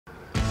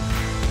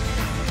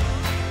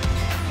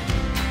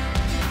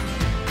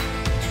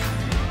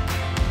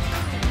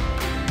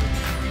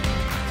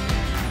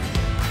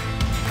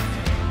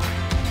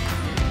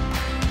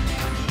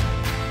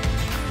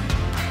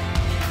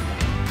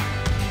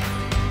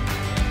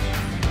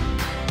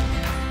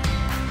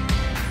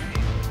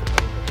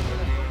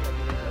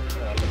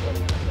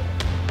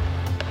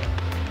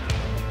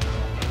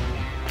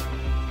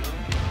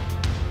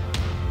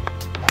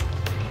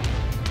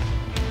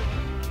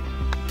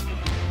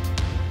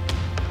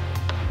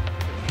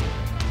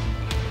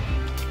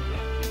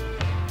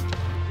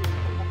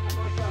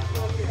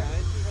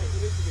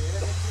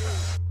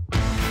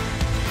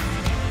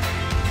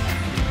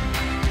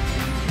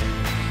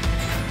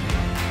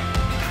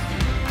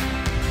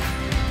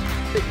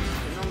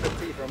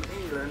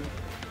England,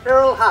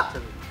 Tyrrell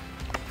Hatton.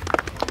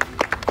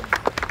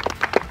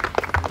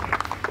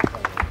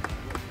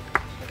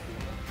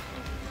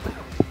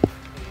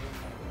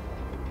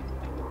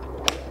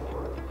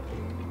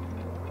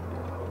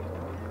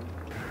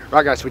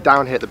 Right guys, so we're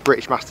down here at the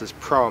British Masters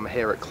Pro-Am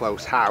here at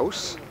Close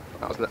House.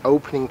 That was an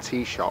opening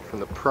tee shot from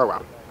the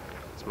Pro-Am.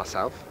 It's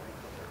myself,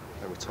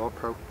 and with Tour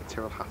Pro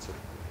Tyrrell Hatton,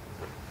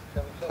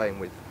 playing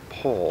with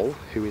Paul,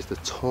 who is the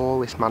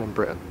tallest man in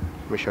Britain.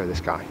 Let me show you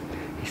this guy.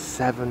 He's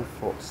 7'7".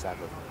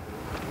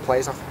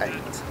 Plays off 8.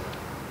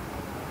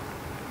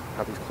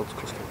 Have these clubs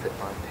custom fit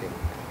by Ping.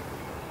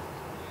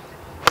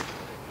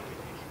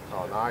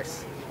 Oh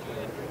nice.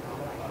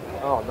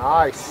 Oh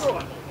nice.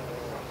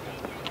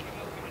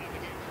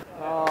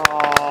 Oh,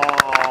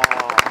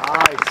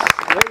 nice.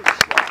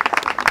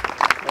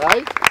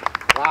 Right?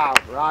 Wow,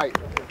 right.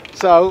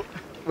 So,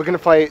 we're going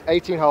to play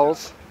 18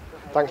 holes.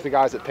 Thanks to the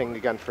guys at Ping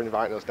again for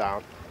inviting us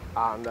down.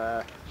 And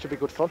should be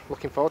good fun.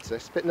 Looking forward to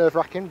this. Bit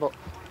nerve-wracking, but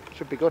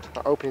should be good.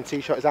 That opening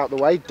tee shot is out the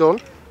way. Done.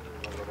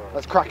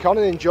 Let's crack on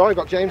and enjoy.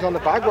 Got James on the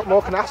bag. What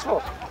more can I ask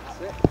for?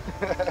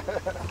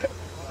 That's it.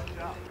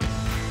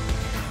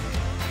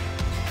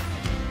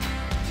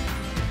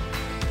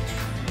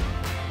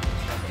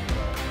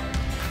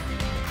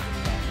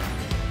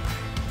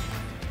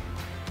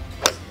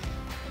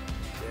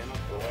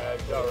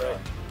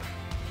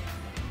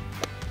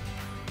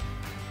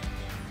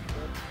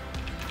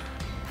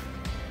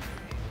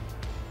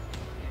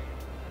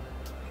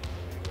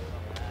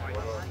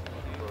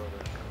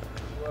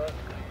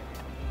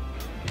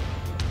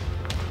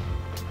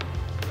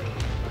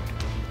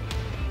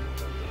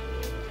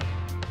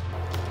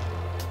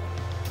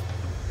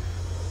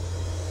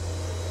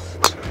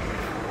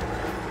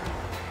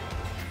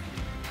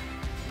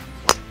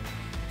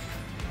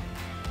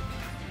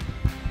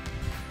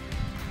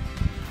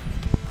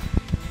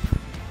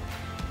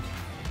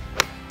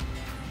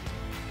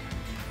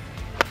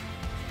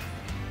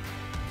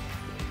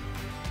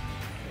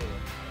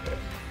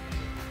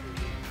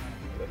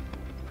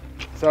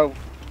 So,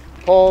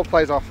 Paul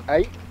plays off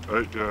 8.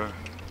 8, yeah.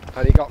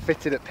 And he got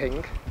fitted at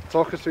Ping.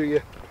 Talk us through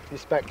your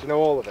spec. Do you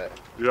know all of it?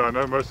 Yeah, I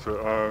know most of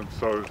it.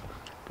 So,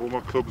 all my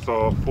clubs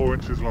are 4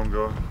 inches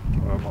longer.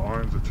 My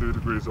irons are 2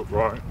 degrees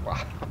upright.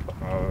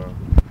 Wow.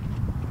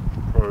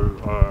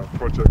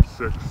 Project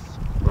 6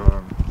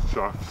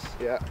 shafts.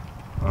 Yeah.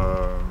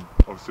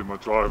 Obviously, my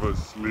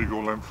driver's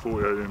legal length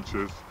 48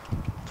 inches.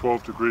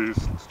 12 degrees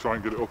to try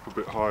and get it up a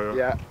bit higher.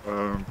 Yeah.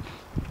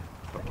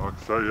 Like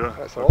I say, yeah.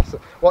 That's awesome.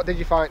 What did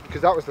you find,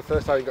 because that was the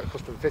first time you got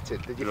custom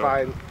fitted, did you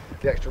find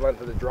the extra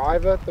length of the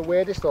driver the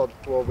weirdest, or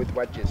with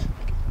wedges?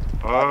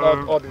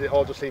 Or did it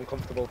all just seem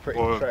comfortable pretty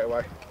much straight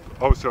away?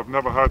 Obviously I've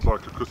never had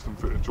like a custom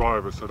fitted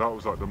driver, so that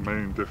was like the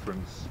main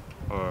difference.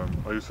 I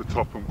used to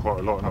top them quite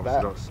a lot, and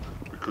obviously that's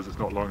because it's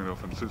not long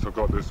enough, and since I've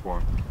got this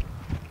one,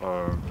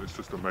 it's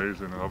just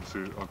amazing. And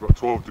obviously I've got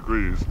 12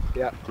 degrees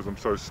because I'm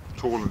so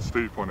tall and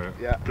steep on it,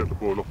 get the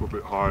ball up a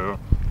bit higher.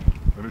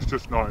 And it's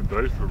just night and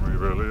day for me,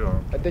 really.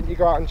 And didn't you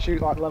go out and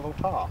shoot like level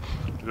par?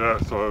 Yeah,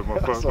 so my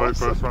very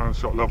first round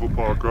shot level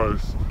par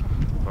gross.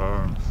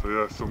 So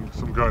yeah,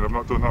 some going. I've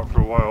not done that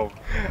for a while.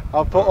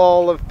 I'll put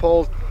all of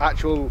Paul's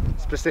actual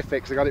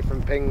specifics. I got it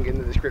from Ping in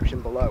the description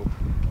below.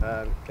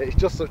 It's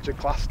just such a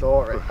class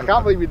story. I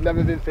can't believe we'd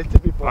never been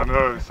fitted before. I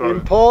know. So the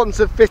importance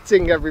of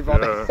fitting,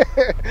 everybody.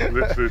 Yeah,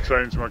 literally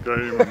changed my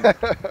game. And,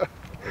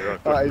 yeah,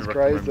 that is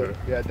crazy.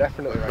 Yeah,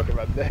 definitely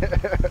recommend it.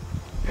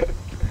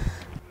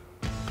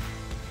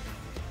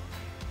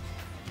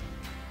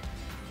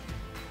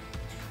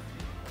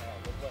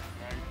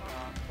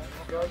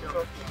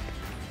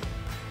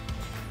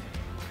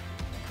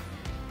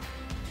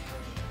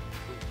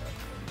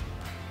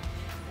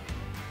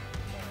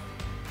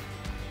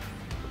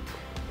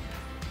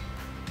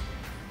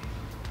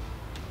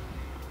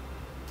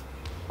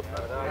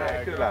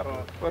 Yeah, good lad.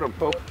 Well done,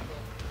 Paul.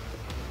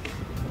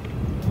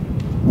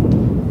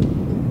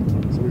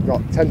 So we've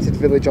got Tented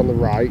Village on the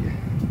right, you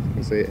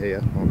can see it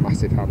here, on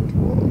Massive Hand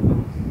Wall.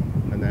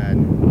 And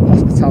then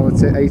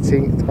Hospitality,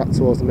 18th, back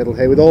towards the middle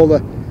here, with all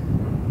the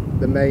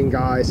main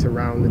guys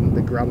surrounding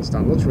the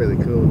grandstand. Looks really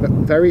cool,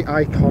 very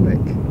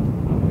iconic.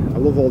 I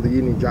love all the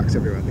Union Jacks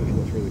everywhere, I think it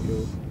looks really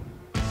cool.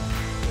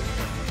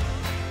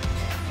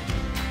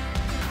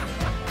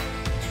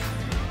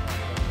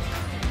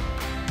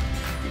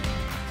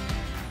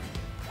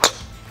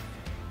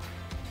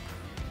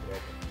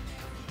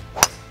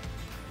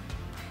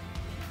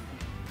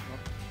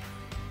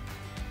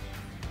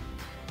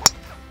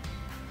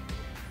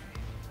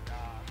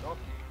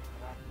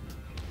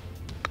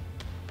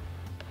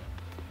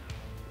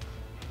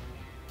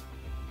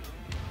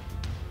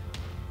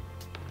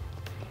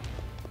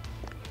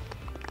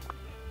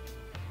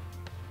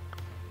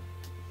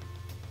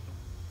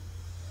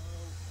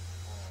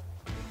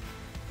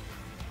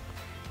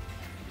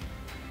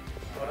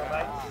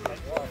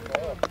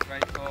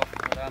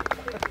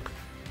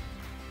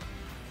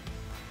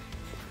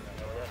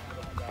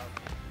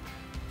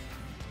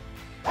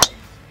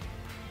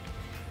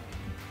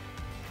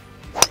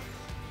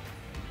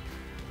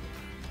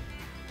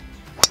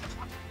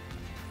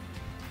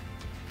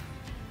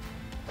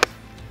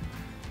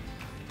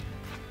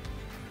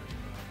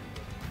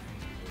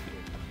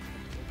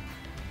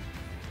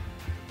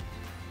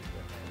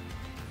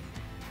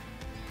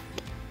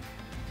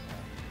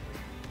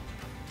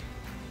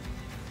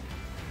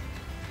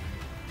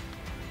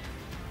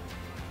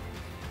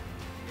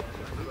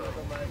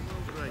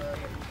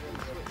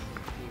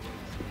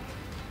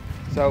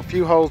 So a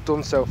few holes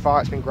done so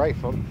far, it's been great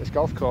fun. This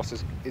golf course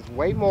is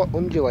way more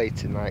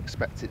undulating than I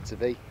expected it to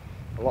be.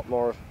 A lot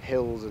more of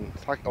hills and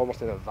it's like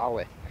almost in a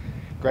valley.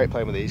 Great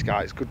playing with these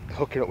guys, good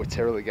hooking up with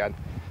Tyrrell again.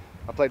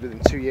 I played with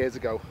him 2 years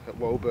ago at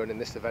Woburn in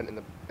this event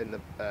in the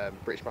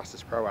British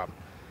Masters Pro-Am,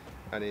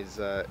 and his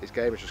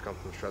game has just gone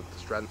from strength to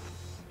strength.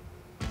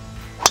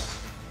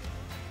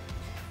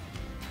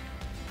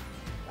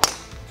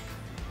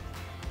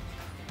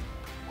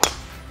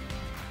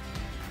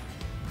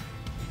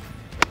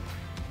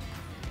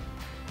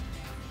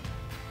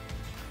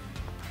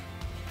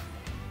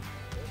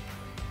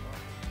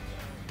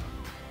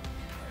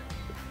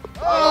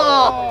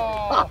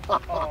 Oh!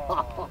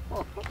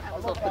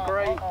 That's off the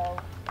green.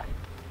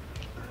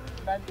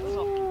 That's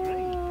off the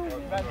green.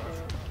 That's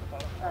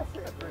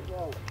it, a brick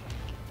wall.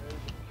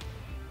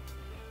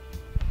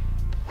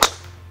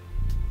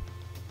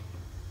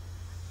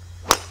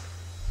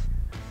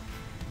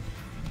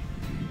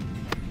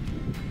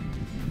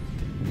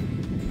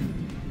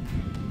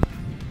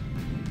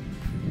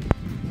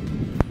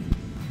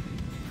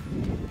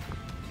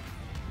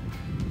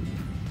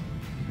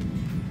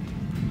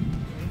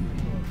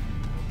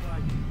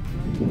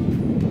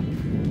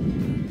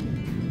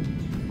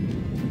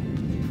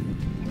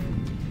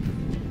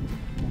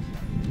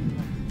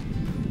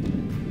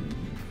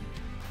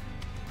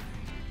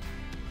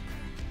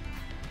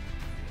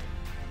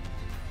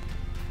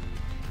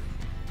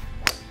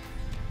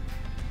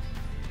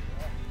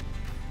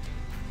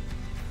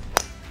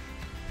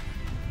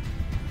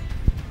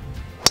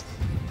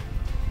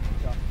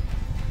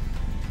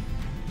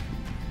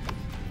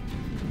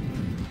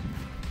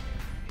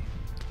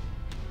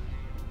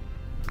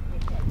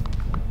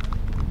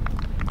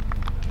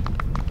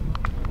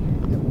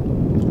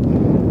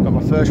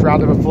 First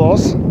round of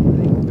applause.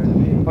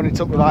 Only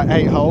took me like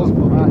 8 holes,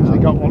 but I actually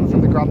got one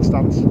from the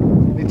grandstands.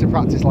 Need to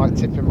practice like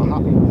tipping my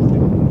hat.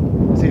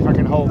 See if I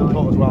can hold the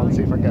putt as well and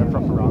see if I can get a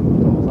proper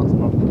round of applause.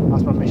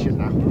 That's my mission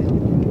now.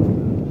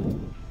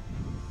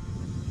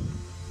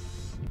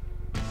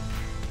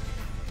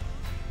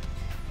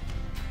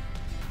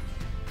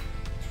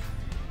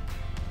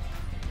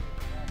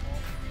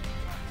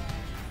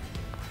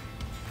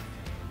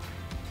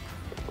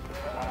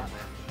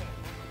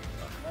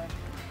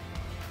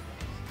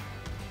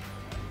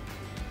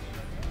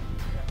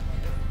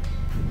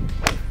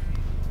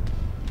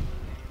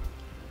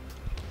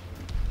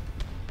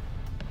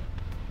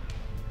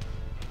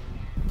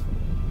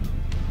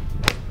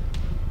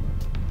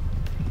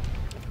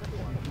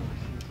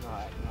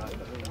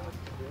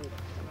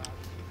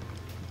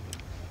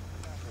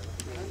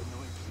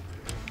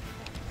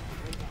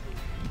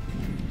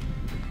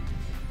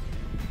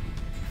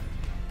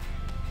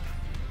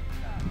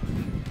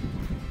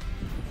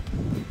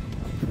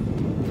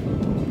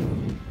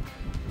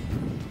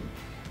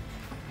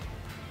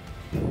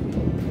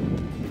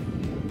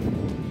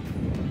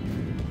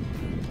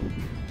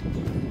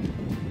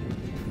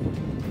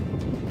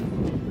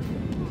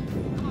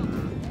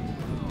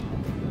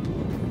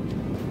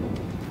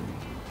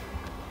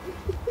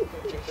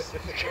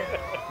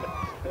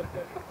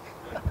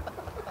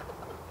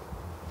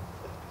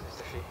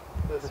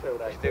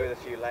 Could do with a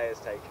few layers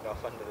taken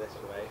off under this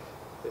for me.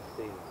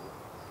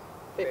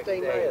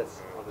 15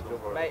 layers.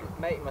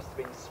 Mate must have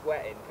been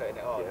sweating putting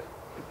it on. Yeah.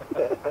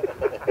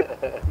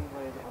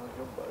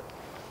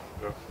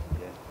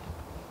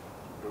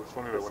 It was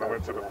funny that when I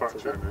went to the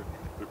factory and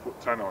they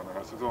put 10 on and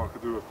I said, oh, I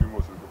could do a few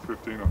more, so I put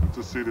 15 on. I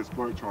just see this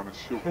bloke trying to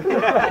shoot.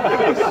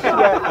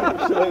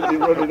 Absolutely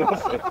running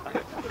off it.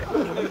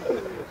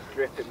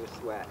 Dripping with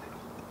sweat.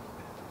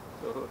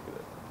 Oh, look at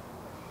it.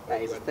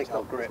 That is a thick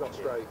old grip. It's not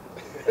straight.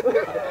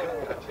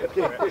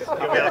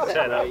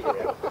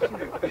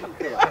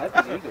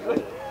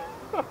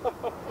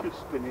 Just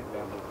spin it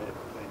round a bit.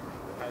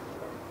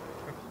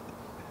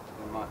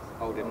 I might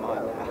hold in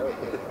mine now.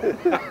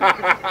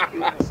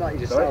 It's like you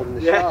just holding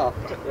the shaft.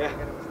 Yeah.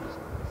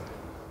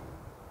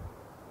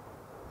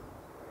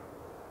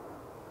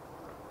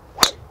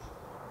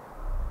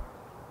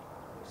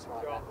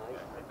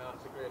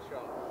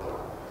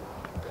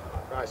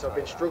 Right, so I've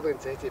been struggling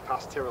to hit it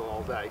past Tyrrell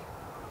all day.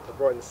 I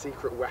brought in the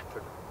secret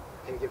weapon.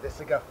 Can you give this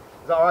a go?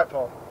 Is that alright,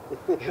 Paul?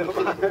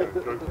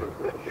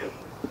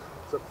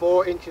 So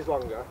 4 inches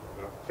longer,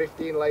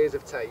 15 layers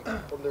of tape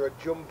under a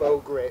jumbo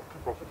grip.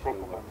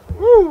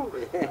 Woo!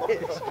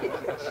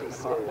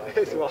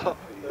 It's what?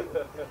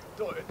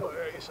 Don't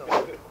hurt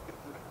yourself. It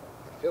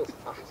feels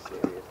fast.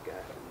 Serious guy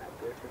from that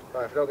grip.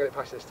 Right, if I don't get it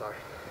past this time.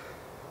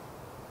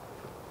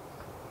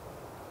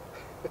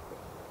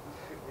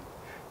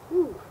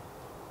 Woo.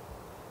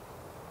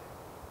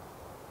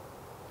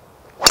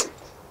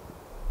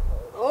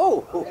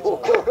 Oh!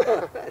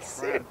 That's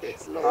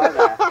serious. Look at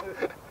that.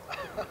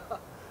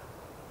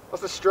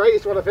 That's the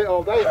straightest one I've hit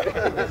all day.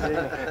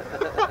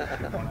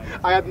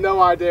 I had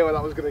no idea where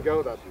that was going to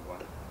go then.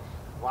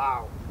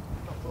 Wow.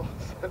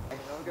 I'll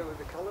go with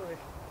the colour.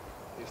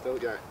 You still,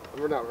 yeah.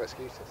 I'm running out of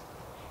excuses.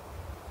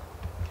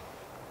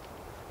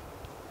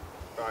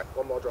 Right,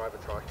 one more driver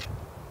try.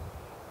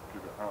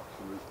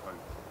 absolute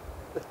pace.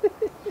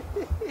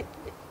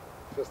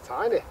 Just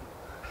tiny.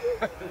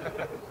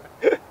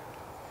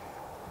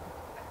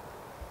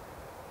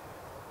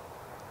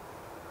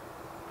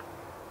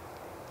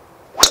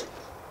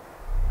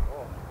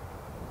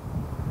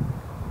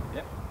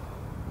 Yep.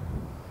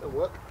 It'll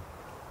work.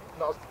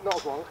 Not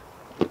as long.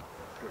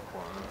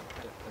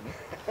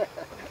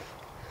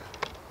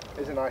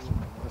 It's a nice.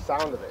 The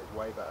sound of it is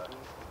way better,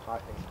 I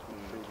think, than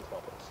the previous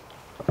models.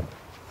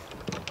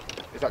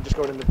 Is that just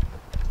going in the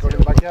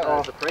backyard?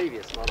 Or the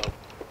previous model.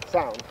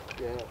 Sound?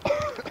 Yeah.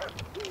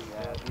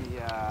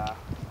 Yeah,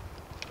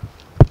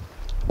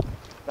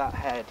 that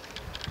head,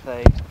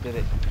 they did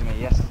it for me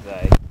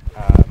yesterday,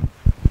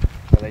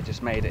 where they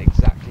just made it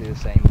exactly the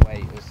same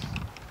weight as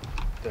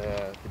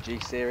the G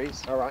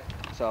series. Alright.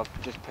 So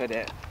I've just put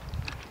it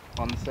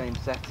on the same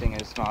setting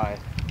as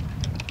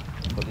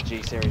what the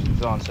G series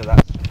was on, so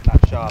that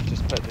shaft,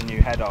 just put the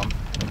new head on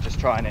and just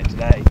trying it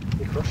today.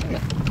 You're crushing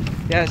it.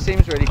 Yeah, it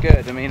seems really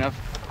good. I mean, I've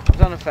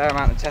done a fair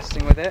amount of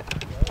testing with it,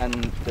 and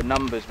the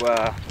numbers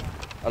were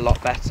a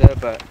lot better,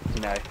 but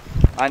you know,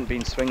 I hadn't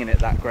been swinging it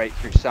that great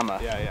through summer.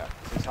 Yeah.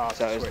 It's hard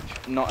So to it switch.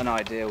 was not an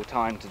ideal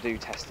time to do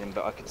testing,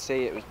 but I could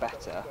see it was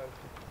better.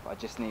 But I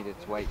just needed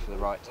to wait for the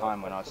right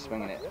time when I was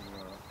swinging it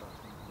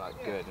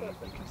like good, and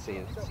you can see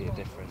a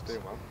difference.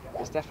 Doing well.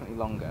 It's definitely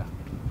longer.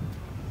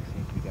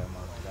 Seems to be going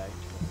well today.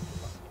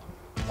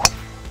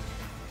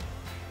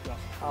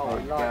 Oh,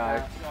 There you go.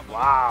 that.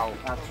 Wow.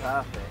 That's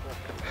perfect.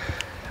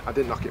 I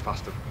didn't knock it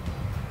past him.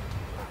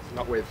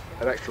 Not with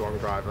an extra long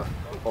driver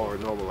or a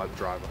normal length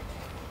driver.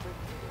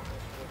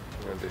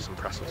 I'm going to do some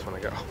press-ups when I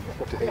get home.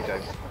 What do you think,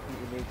 James?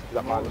 Is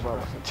that mine as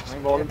well? Just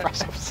more than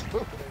press-ups.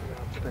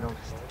 Just been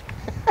honest.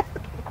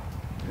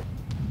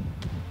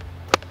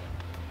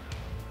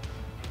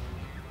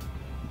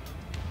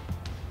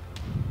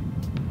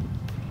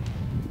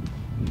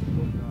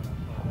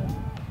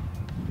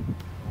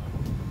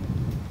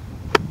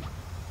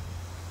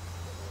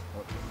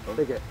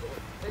 Dig it.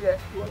 Dig it.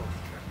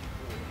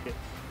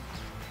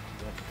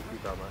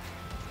 Keep down there.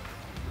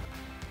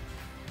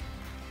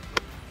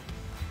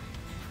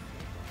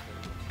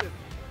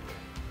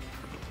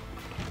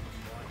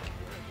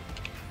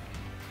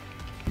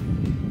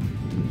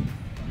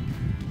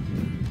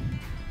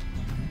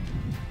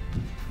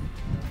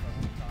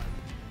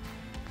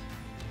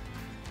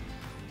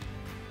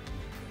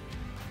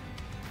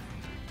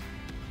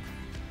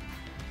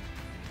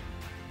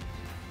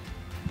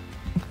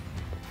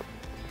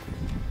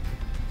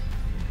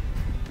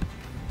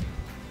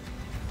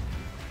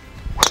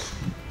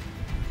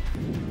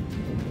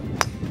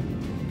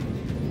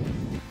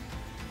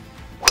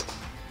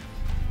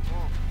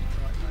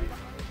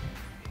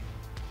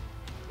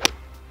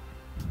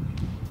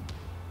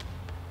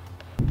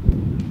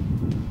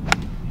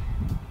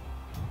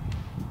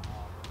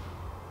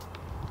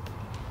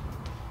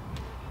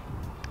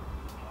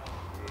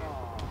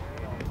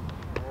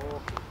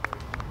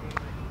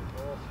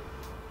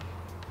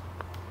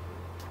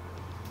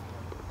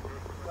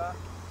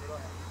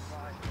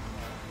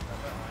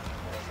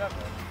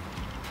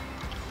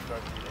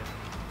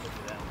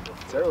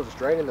 Tyrrell's just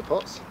draining the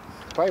putts.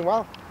 Playing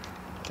well.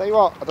 Tell you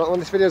what, I don't know when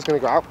this video's going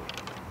to go out.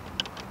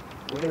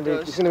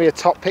 It's going to be a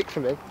top pick for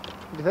me.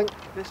 What do you think?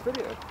 This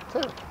video?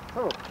 Tyrrell.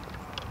 Oh,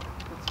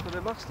 It's for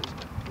the Masters.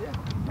 yeah.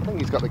 I think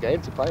he's got the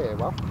game to play here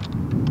well.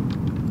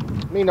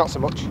 Me, not so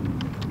much.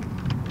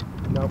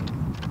 No.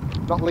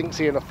 Not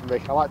linksy enough for me.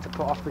 I like to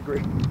put off the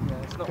green.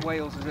 Yeah, it's not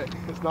Wales, is it?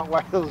 It's not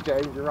Wales,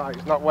 James. You're right.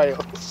 It's not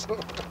Wales.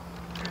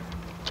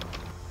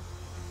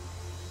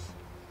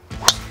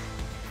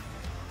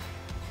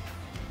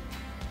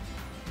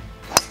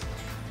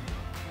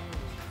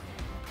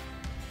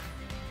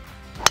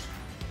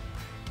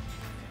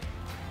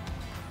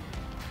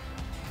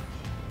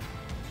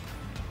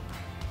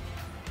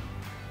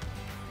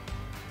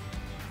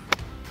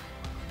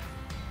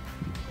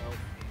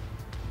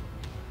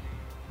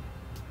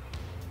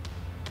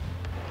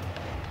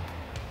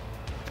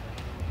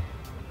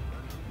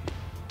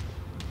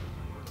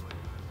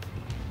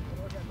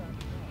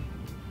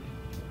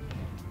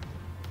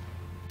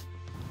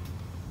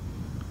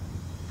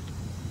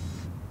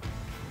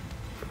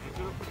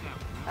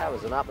 That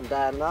was an up and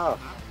down laugh.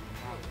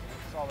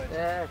 Solid.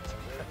 Yeah.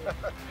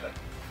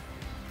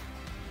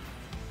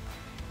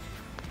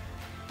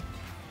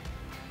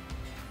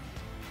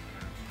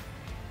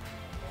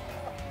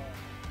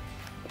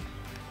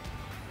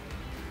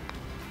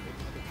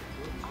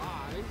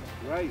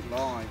 Great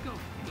line. Go. You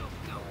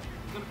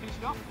gonna finish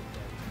it off?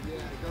 Yeah,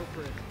 go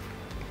for it.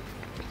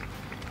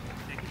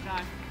 Take your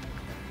time.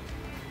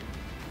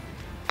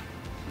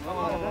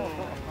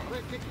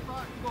 Quick, kick it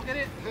back. Go get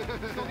it.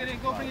 Go get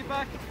it. Go bring it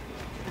back.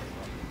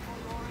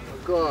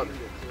 Good.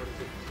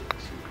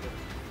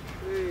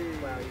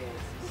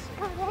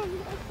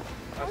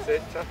 That's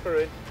it, tap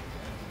her in.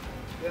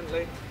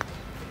 Gently.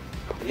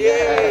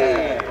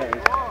 Yeah.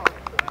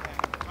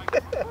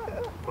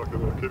 Like a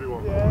little kiddie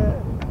one.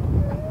 Yeah.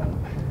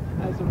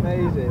 That's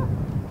amazing.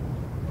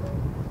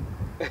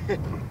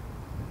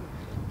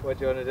 What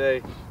do you want to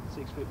do?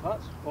 6 foot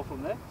putts, off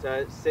from there.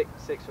 So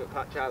 6 foot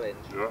putt challenge.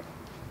 Yeah.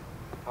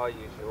 I'll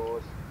use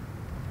yours.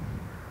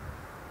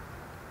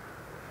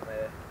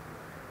 There.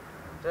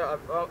 So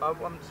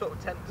I'm sort of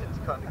tempted to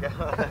kind of go.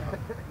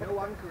 No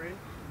anchoring.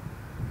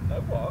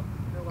 No what?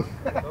 No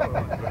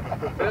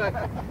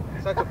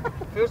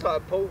anchoring. Feels like a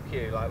pool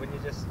cue, like when you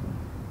just.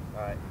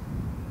 Right.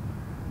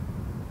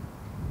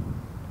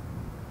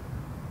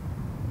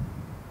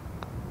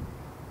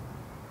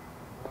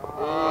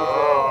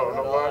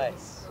 Oh,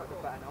 nice.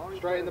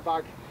 Straight in the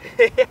bag.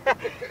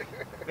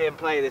 Me and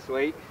play this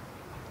week.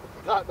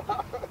 Oh.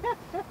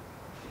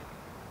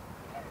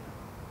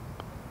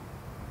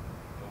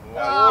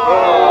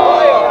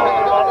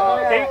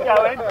 Keep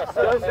going.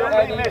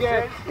 Somebody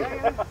missing.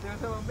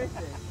 Someone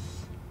missing.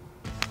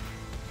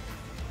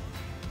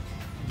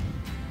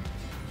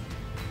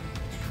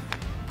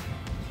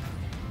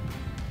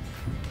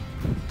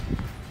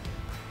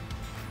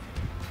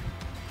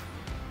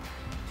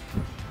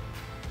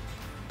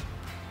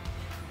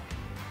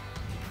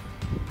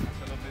 That's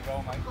a lovely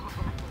roll, mate.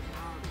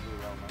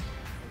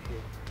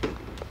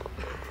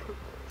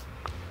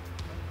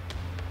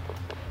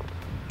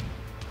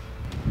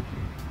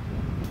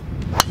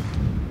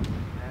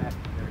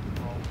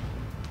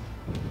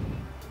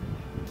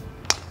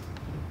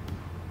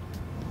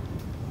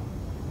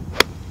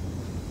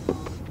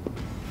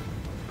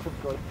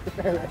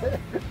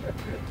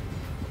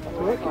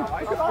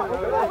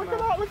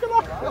 Look at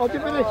that. How'd you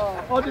finish?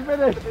 How'd you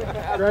finish?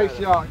 Great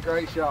shot,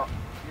 great shot.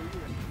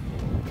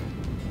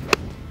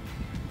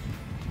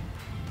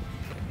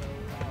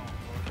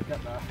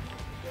 Get there.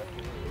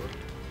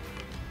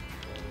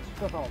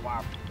 Oh,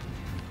 wow.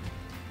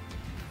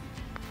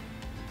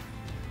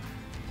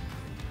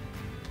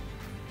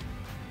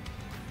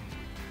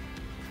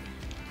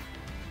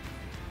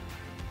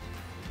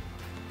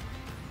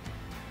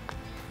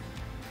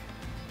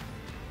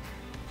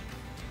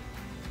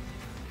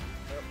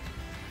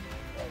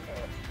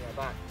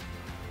 Back.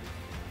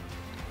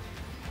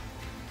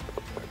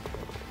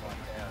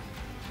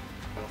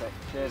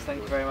 Cheers,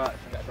 thank you very much.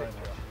 Cheers,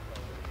 mate.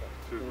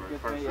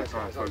 Good Thanks for your Yes,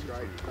 time. guys, that was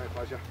great. Great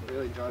pleasure.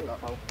 Really enjoyed that.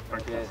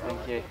 Thank you. Cheers,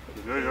 thank you.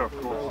 Yeah,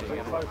 of course. Take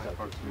a photo.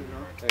 Thanks to you, mate.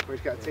 Yeah, can we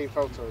just get a team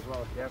photo as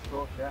well? Yeah, of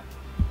course, yeah.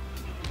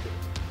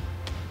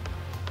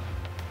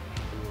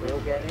 We're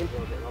all getting in.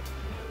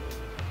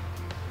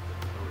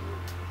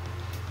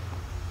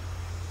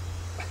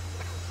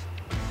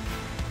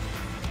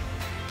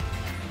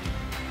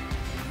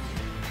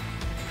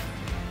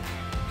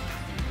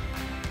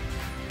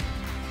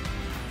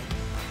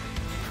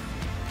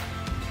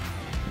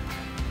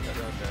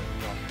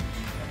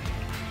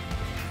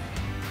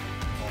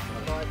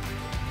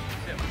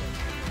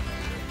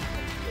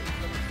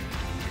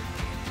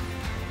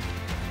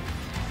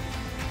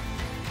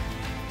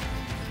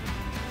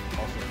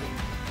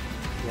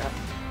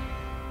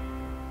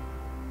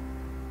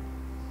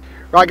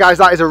 Right guys,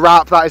 that is a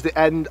wrap. That is the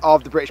end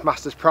of the British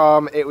Masters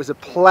Prom. It was a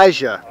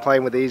pleasure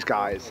playing with these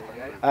guys.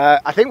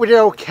 I think we did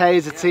okay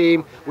as a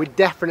team. We're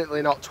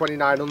definitely not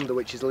 29 under,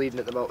 which is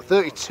leading at the moment.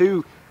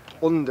 32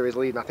 under is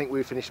leading. I think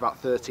we finished about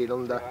 13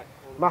 under.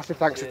 Massive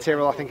thanks to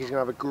Tyrrell. I think he's going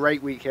to have a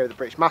great week here at the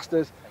British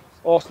Masters.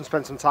 Awesome to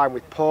spend some time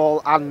with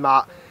Paul and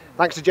Matt.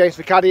 Thanks to James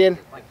for caddying.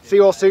 See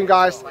you all soon,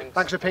 guys.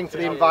 Thanks for Ping for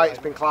the invite. It's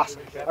been class.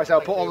 Like I said,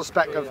 I'll put all the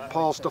spec of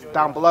Paul's stuff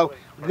down below.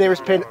 The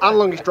nearest pin and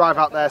longest drive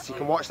out there, so you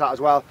can watch that as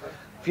well.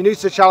 If you're new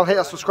to the channel, hit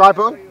that subscribe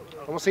button,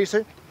 and we'll see you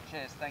soon.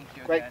 Cheers, thank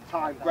you Great again.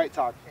 time, great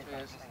time.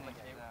 Cheers.